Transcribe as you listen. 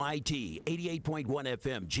IT 88.1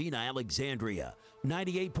 FM, Gina, Alexandria,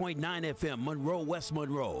 98.9 FM, Monroe, West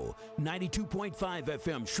Monroe, 92.5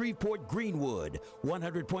 FM, Shreveport, Greenwood,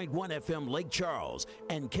 100.1 FM, Lake Charles,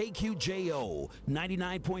 and KQJO,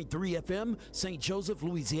 99.3 FM, St. Joseph,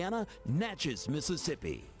 Louisiana, Natchez,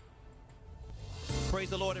 Mississippi. Praise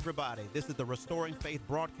the Lord, everybody. This is the Restoring Faith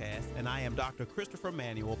broadcast, and I am Dr. Christopher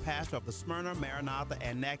Manuel, pastor of the Smyrna, Maranatha,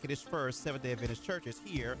 and Natchitoches First Seventh-day Adventist churches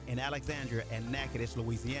here in Alexandria and Natchitoches,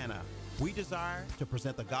 Louisiana. We desire to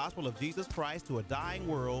present the gospel of Jesus Christ to a dying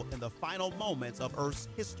world in the final moments of Earth's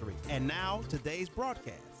history. And now, today's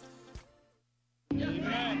broadcast.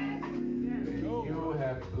 Amen. You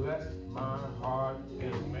have blessed my heart.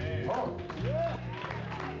 Amen. Oh, yeah.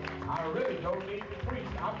 I really don't need to preach.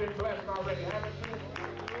 I've been blessed already, haven't you?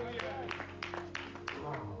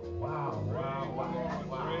 Wow.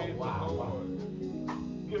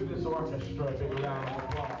 Give this orchestra a big round of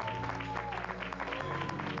applause.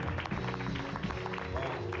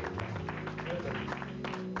 Listen,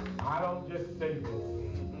 I don't just say this.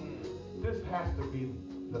 This has to be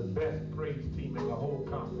the best praise team in the whole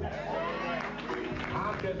conference.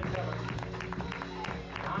 I'm just telling you.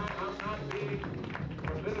 I'm not being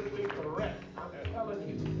politically correct. I'm telling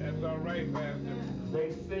you. That's all right, Pastor.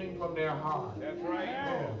 They sing from their heart. That's right.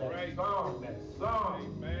 That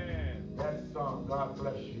song. Amen. That song, God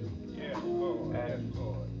bless you. Yes, Lord. And yes,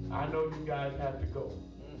 Lord. I know you guys have to go.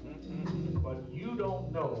 But you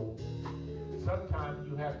don't know, sometimes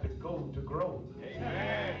you have to go to grow.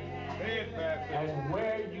 Amen. Say it, Pastor. And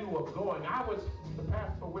where you are going, the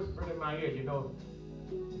pastor whispered in my ear,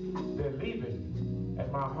 they're leaving,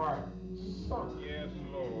 and my heart sunk. Yes,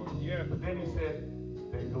 Lord. Yes. But then he said,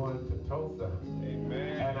 they're going to Tulsa.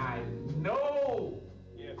 Amen. And I know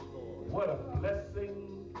yes, Lord. what a blessing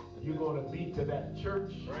you're going to be to that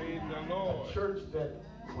church. Praise the Lord. A church that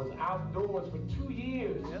was outdoors for 2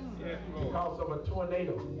 years yes, Lord. because of a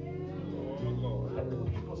tornado. Lord. And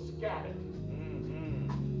the people scattered.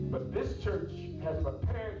 But this church has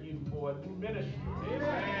prepared you for a new ministry.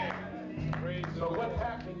 Amen. Praise so the Lord. What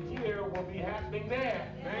happened here will be happening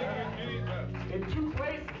there. Thank you, Jesus. In 2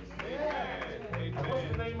 places. Amen. And what's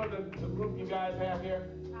the name of the group you guys have here?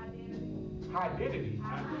 Identity.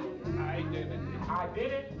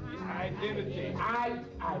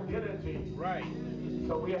 Identity. Right.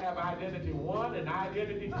 So we have Identity 1 and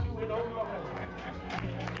Identity 2 in Oklahoma.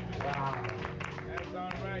 Wow. That's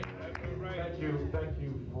all right. Thank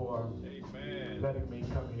you for letting me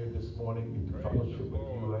come here this morning and fellowship with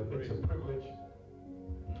you. It's a privilege.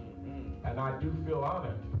 And I do feel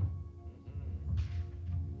honored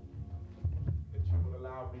that you would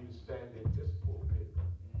allow me to stand in this pulpit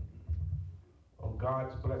on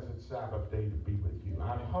God's blessed Sabbath day to be with you.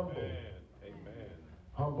 I'm humbled.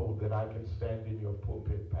 Humbled that I can stand in your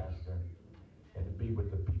pulpit, Pastor, and to be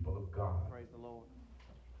with the people of God. Praise the Lord.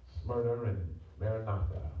 Smyrna and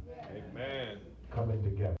Maranatha. Amen. Coming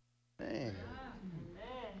together. Man.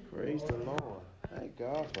 Praise the Lord. Thank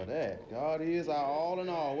God for that. God is our all in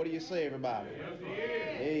all. What do you say, everybody?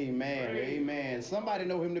 Amen. Amen. Somebody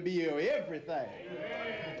know him to be your everything.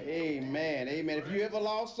 Amen. Amen. If you ever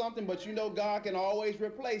lost something, but you know God can always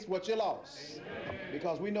replace what you lost.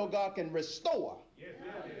 Because we know God can restore.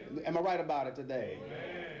 Am I right about it today?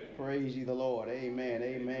 Praise ye the Lord. Amen.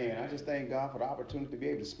 Amen. I just thank God for the opportunity to be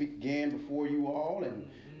able to speak again before you all and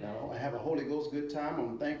have a Holy Ghost good time.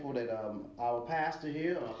 I'm thankful that our pastor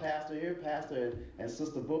here, Pastor and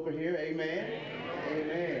Sister Booker here. Amen.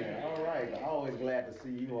 Amen. All right. Always glad to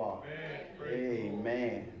see you all.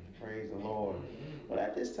 Amen. Praise the Lord. Well,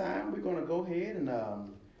 at this time, we're going to go ahead and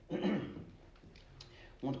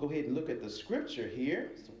want to go ahead and look at the scripture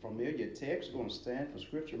here. It's a familiar text. We're going to stand for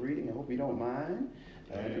scripture reading. I hope you don't mind.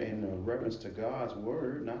 In reference to God's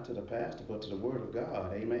word, not to the pastor, but to the word of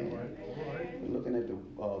God. Amen. We're looking at the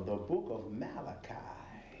book of Malachi.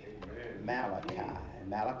 Malachi,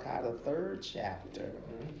 the 3rd chapter.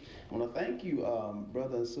 I want to thank you,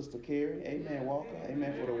 brother and sister Carrie. Amen, Walker.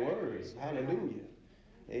 Amen, for the words. Hallelujah.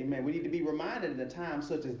 Amen. We need to be reminded in a time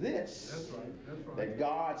such as this that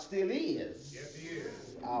God still is. Yes, he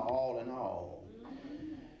is. Our all in all.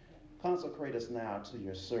 Consecrate us now to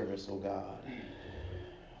your service, O God,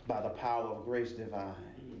 by the power of grace divine.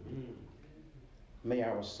 May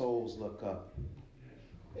our souls look up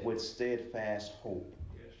with steadfast hope,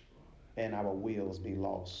 and our wills be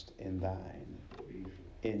lost in thine.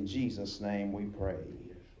 In Jesus' name we pray.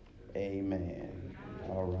 Amen.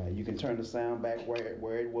 All right, you can turn the sound back where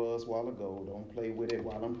it was a while ago. Don't play with it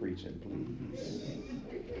while I'm preaching, please.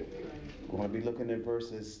 We're going to be looking at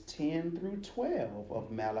verses 10 through 12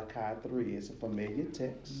 of Malachi 3. It's a familiar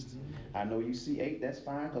text. I know you see 8, that's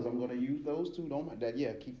fine, because I'm going to use those two. Don't mind that.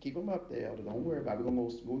 Yeah, keep them up there. Don't worry about it. We're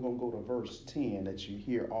going to go to verse 10 that you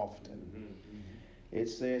hear often. It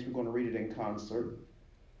says, we're going to read it in concert.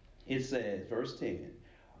 It says, verse 10,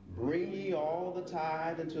 bring ye all the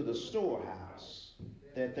tithe into the storehouse,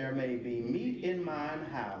 that there may be meat in mine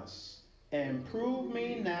house. And prove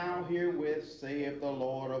me now herewith, saith the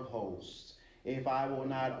Lord of hosts, if I will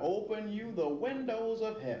not open you the windows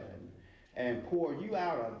of heaven, and pour you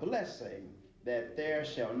out a blessing, that there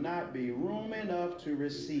shall not be room enough to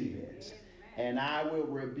receive it. And I will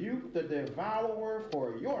rebuke the devourer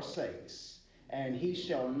for your sakes, and he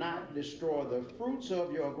shall not destroy the fruits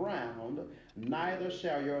of your ground, neither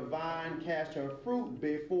shall your vine cast her fruit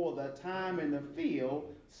before the time in the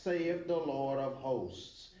field, saith the Lord of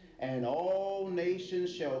hosts. And all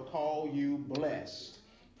nations shall call you blessed,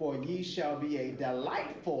 for ye shall be a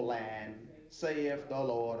delightful land, saith the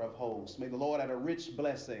Lord of hosts. May the Lord add a rich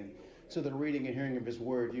blessing to the reading and hearing of his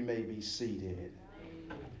word. You may be seated.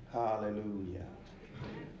 Hallelujah.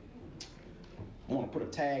 I want to put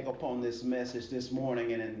a tag upon this message this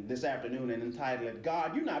morning and this afternoon and entitle it,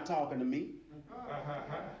 God, you're not talking to me.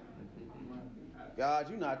 God,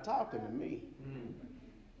 you're not talking to me.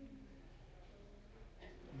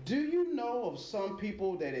 Do you know of some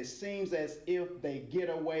people that it seems as if they get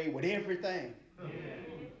away with everything?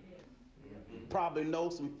 Probably know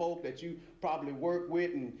some folk that you probably work with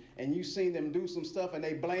and you seen them do some stuff and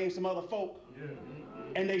they blame some other folk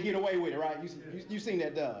and they get away with it, right? You seen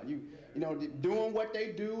that done. You know, doing what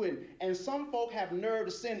they do, and some folk have nerve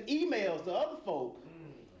to send emails to other folk,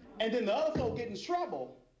 and then the other folk get in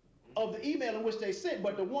trouble of the email in which they sent,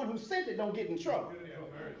 but the one who sent it don't get in trouble.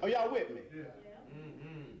 Are y'all with me?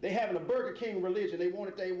 They having a Burger King religion. They want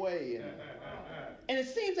it their way. And it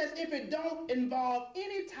seems as if it don't involve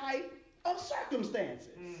any type of circumstances.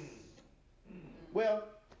 Well,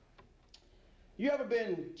 you ever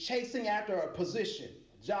been chasing after a position,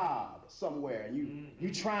 a job somewhere, and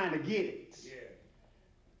you trying to get it?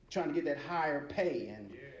 Trying to get that higher pay.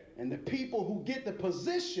 And the people who get the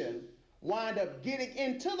position wind up getting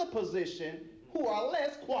into the position who are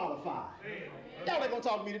less qualified. Y'all ain't gonna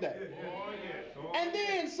talk to me today. And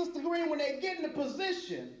then, Sister Green, when they get in the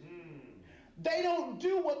position, they don't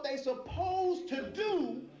do what they supposed to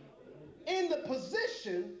do in the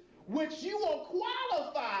position which you are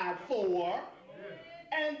qualified for,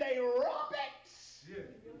 and they rub it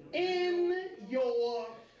in your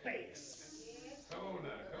face.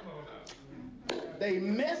 They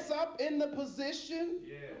mess up in the position.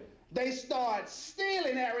 They start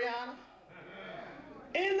stealing, Ariana,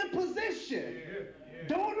 in the position.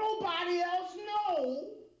 Don't nobody else know,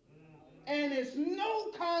 and it's no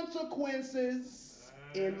consequences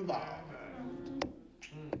involved.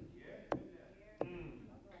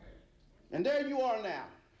 And there you are now.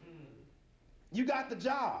 You got the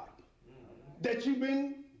job that you've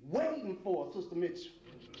been waiting for, Sister Mitchell.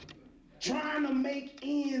 Trying to make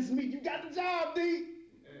ends meet. You got the job, D.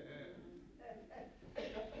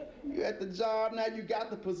 You at the job now, you got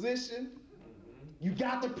the position, you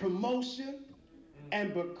got the promotion,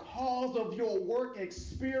 and because of your work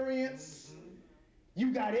experience,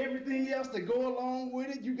 you got everything else to go along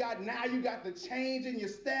with it. You got the change in your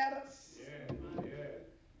status.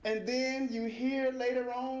 And then you hear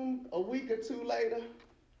later on, a week or two later,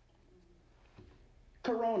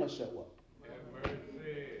 Corona show up.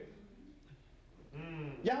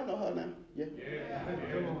 Y'all know her now. Yeah.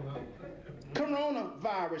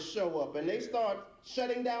 Coronavirus show up, and they start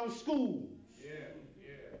shutting down schools,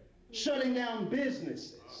 shutting down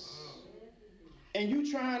businesses. And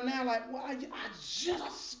you trying now like, well, I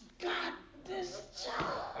just got this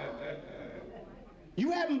job.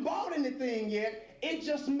 You haven't bought anything yet. It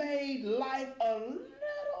just made life a little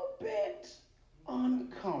bit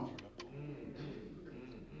uncomfortable.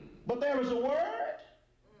 But there is a word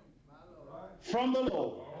from the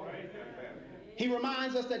Lord. He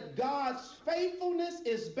reminds us that God's faithfulness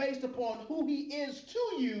is based upon who he is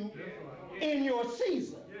to you in your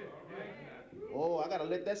season. Oh, I got to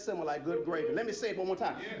let that simmer like good gravy. Let me say it one more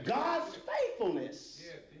time. God's faithfulness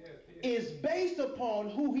is based upon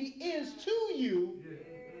who he is to you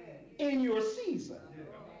in your season.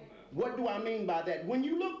 What do I mean by that? When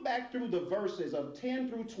you look back through the verses of 10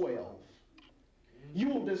 through 12, you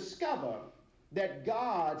will discover that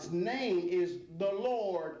God's name is the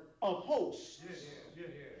Lord of hosts.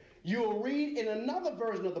 You'll read in another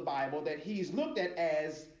version of the Bible that he's looked at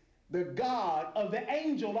as the God of the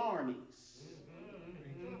angel armies.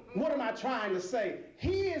 What am I trying to say?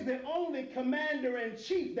 He is the only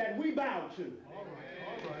commander-in-chief that we bow to.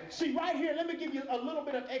 See, right here, let me give you a little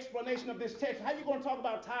bit of explanation of this text. How you going to talk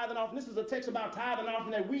about tithing offering? This is a text about tithing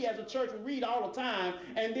offering that we as a church read all the time,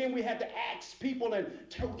 and then we have to ask people and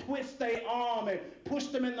twist their arm and push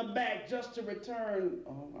them in the back just to return.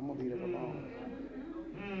 Oh, I'm going to leave it alone.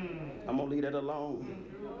 I'm going to leave it alone.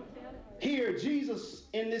 Here, Jesus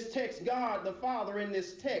in this text, God the Father in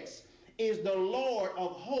this text, is the Lord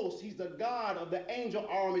of hosts. He's the God of the angel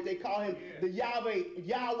army. They call him the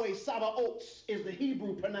Yahweh Sabaoth is the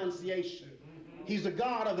Hebrew pronunciation. He's the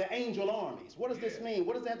God of the angel armies. What does this mean?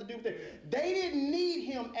 What does that have to do with it? They didn't need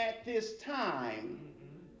him at this time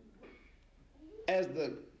as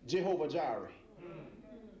the Jehovah Jireh.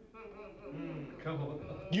 Come on.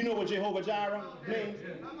 You know what Jehovah Jireh means?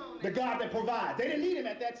 The God that provides. They didn't need him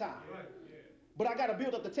at that time. But I got to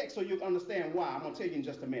build up the text so you'll understand why. I'm going to tell you in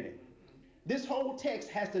just a minute. This whole text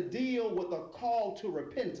has to deal with a call to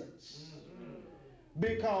repentance.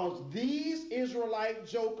 Because these Israelite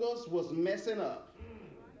jokers was messing up.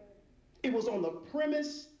 It was on the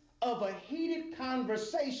premise of a heated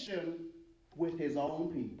conversation with his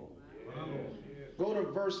own people. Go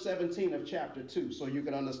to verse 17 of chapter 2 so you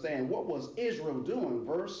can understand what was Israel doing.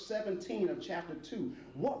 Verse 17 of chapter 2.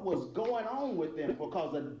 What was going on with them?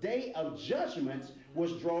 Because the day of judgments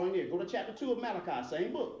was drawing near. Go to chapter 2 of Malachi,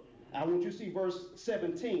 same book. I want you to see verse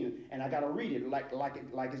 17, and I got to read it like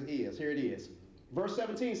it is. Here it is. Verse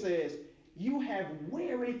 17 says, "You have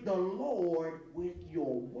wearied the Lord with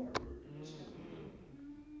your words."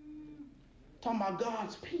 Talking about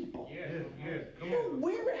God's people. Yes. Come You on.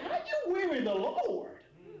 weary? How you weary the Lord?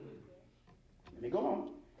 Let me go on.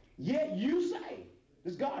 Yet you say,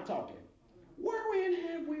 this is God talking. Wherein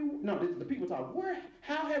have we? No, this is the people talking.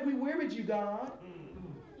 How have we wearied you, God?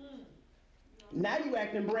 Now you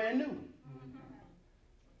acting brand new.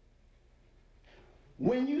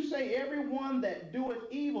 When you say everyone that doeth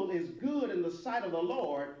evil is good in the sight of the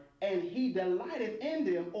Lord, and he delighteth in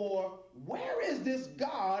them, or where is this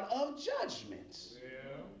God of judgments?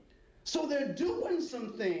 Yeah. So they're doing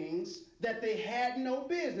some things that they had no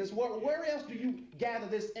business. Where else do you gather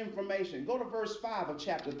this information? Go to verse 5 of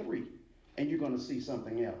chapter 3, and you're going to see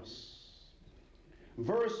something else.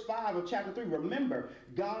 Verse 5 of chapter 3, remember,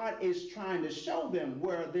 God is trying to show them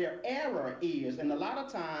where their error is. And a lot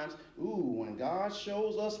of times, when God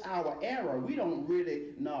shows us our error, we don't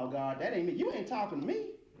really, no, God, that ain't me. You ain't talking to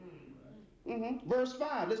me. Verse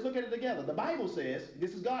 5, let's look at it together. The Bible says,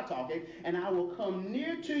 this is God talking, and I will come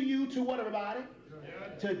near to you to what, everybody?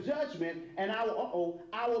 To judgment, and I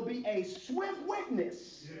will be a swift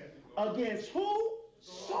witness against who?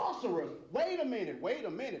 Sorcerers. Wait a minute.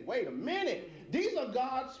 These are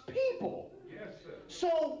God's people. Yes, sir.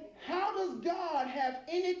 So how does God have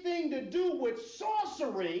anything to do with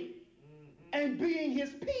sorcery and being his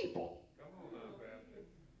people? Come on now, Pastor.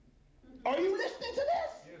 Are you listening to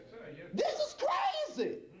this? Yes, sir. Yes. This is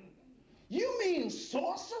crazy. You mean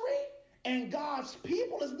sorcery and God's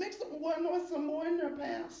people is mixed up with some more in there,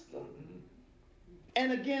 Pastor?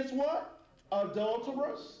 And against what?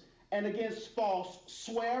 Adulterers, and against false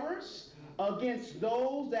swearers, against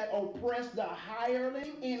those that oppress the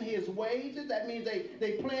hireling in his wages. That means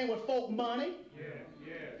they playing with folk money.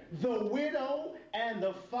 The widow and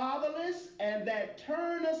the fatherless, and that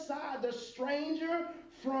turn aside the stranger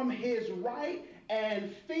from his right,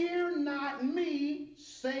 and fear not me,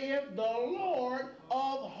 saith the Lord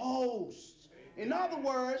of hosts. In other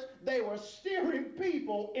words, they were steering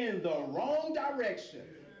people in the wrong direction.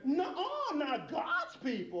 No, not God's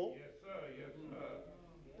people. Yes, sir.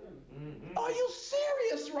 Are you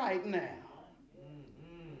serious right now?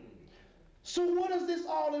 So what does this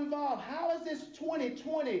all involve? How is this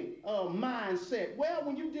 2020 mindset? Well,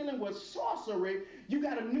 when you're dealing with sorcery, you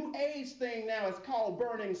got a new age thing now. It's called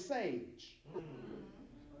burning sage.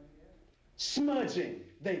 Smudging,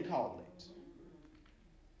 they call it.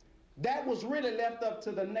 That was really left up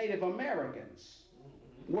to the Native Americans,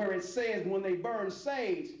 where it says when they burn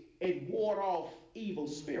sage, it ward off evil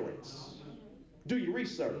spirits. Do your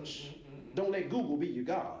research. Don't let Google be your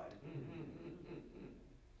God.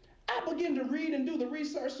 I begin to read and do the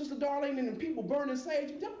research, Sister Darlene, and people burning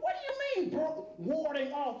sage. What do you mean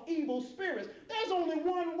warding off evil spirits? There's only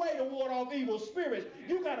one way to ward off evil spirits.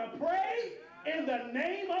 You got to pray in the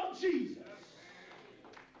name of Jesus.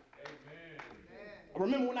 I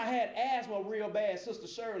remember when I had asthma real bad, Sister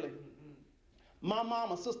Shirley, my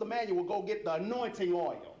mama, Sister Manuel, would go get the anointing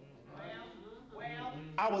oil.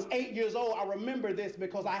 I was 8 years old. I remember this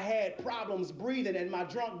because I had problems breathing, and my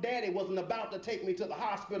drunk daddy wasn't about to take me to the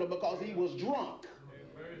hospital because he was drunk.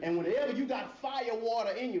 And whenever you got fire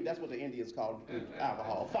water in you, that's what the Indians call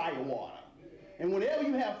alcohol, fire water. And whenever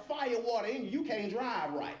you have fire water in you, you can't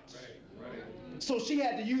drive right. So she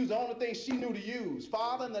had to use the only thing she knew to use.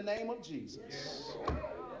 Father, in the name of Jesus.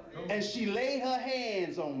 And she laid her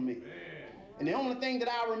hands on me. And the only thing that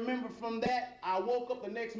I remember from that, I woke up the next